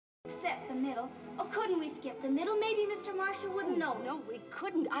except the middle. Oh, couldn't we skip the middle? Maybe Mr. Marshall wouldn't know. No, we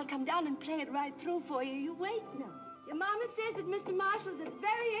couldn't. I'll come down and play it right through for you. You wait now. Your mama says that Mr. Marshall's a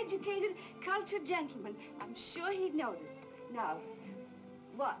very educated, cultured gentleman. I'm sure he'd notice. Now,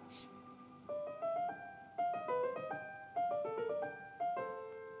 watch.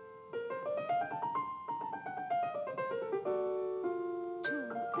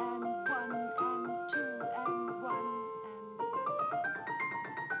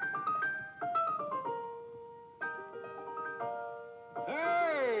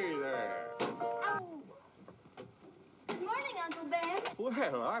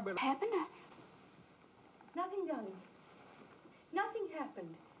 Well, I've been... Happened? Nothing, darling. Nothing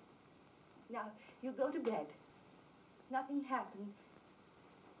happened. Now, you go to bed. Nothing happened.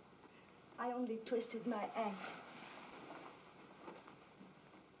 I only twisted my ankle.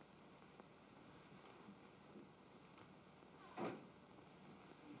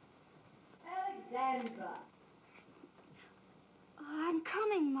 Alexandra. I'm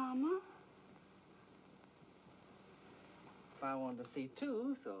coming, Mama. I wanted to see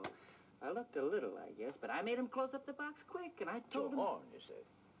too, so I looked a little, I guess, but I made him close up the box quick, and I told him... Go on, you said.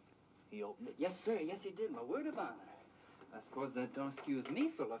 He opened it? Yes, sir. Yes, he did. My word of honor. I suppose that don't excuse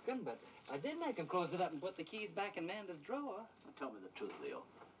me for looking, but I did make him close it up and put the keys back in Manda's drawer. Now, tell me the truth, Leo.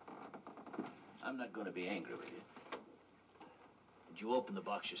 I'm not going to be angry with you. Did you open the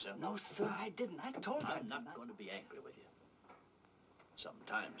box yourself? No, sir, I didn't. I told him. I'm not going to be angry with you.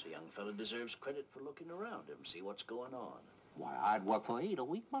 Sometimes a young fella deserves credit for looking around him, see what's going on. Why, I'd work for 8 a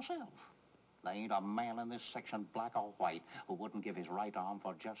week myself. There ain't a man in this section, black or white, who wouldn't give his right arm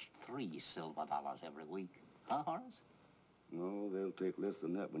for just $3 silver every week. Huh, Horace? No, they'll take less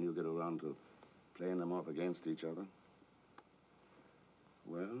than that when you get around to playing them off against each other.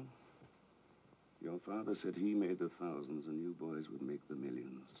 Well, your father said he made the thousands and you boys would make the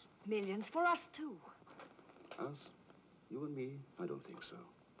millions. Millions for us, too. Us? You and me? I don't think so.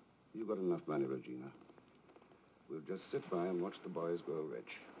 You've got enough money, Regina. We'll just sit by and watch the boys grow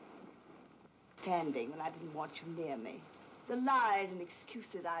rich. Standing when I didn't want you near me. The lies and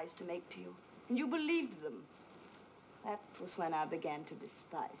excuses I used to make to you. And you believed them. That was when I began to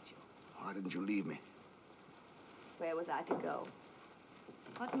despise you. Why didn't you leave me? Where was I to go?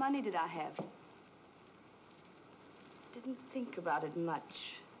 What money did I have? Didn't think about it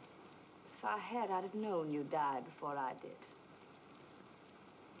much. If I had, I'd have known you'd die before I did.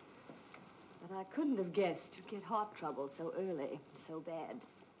 But I couldn't have guessed you'd get heart trouble so early, so bad.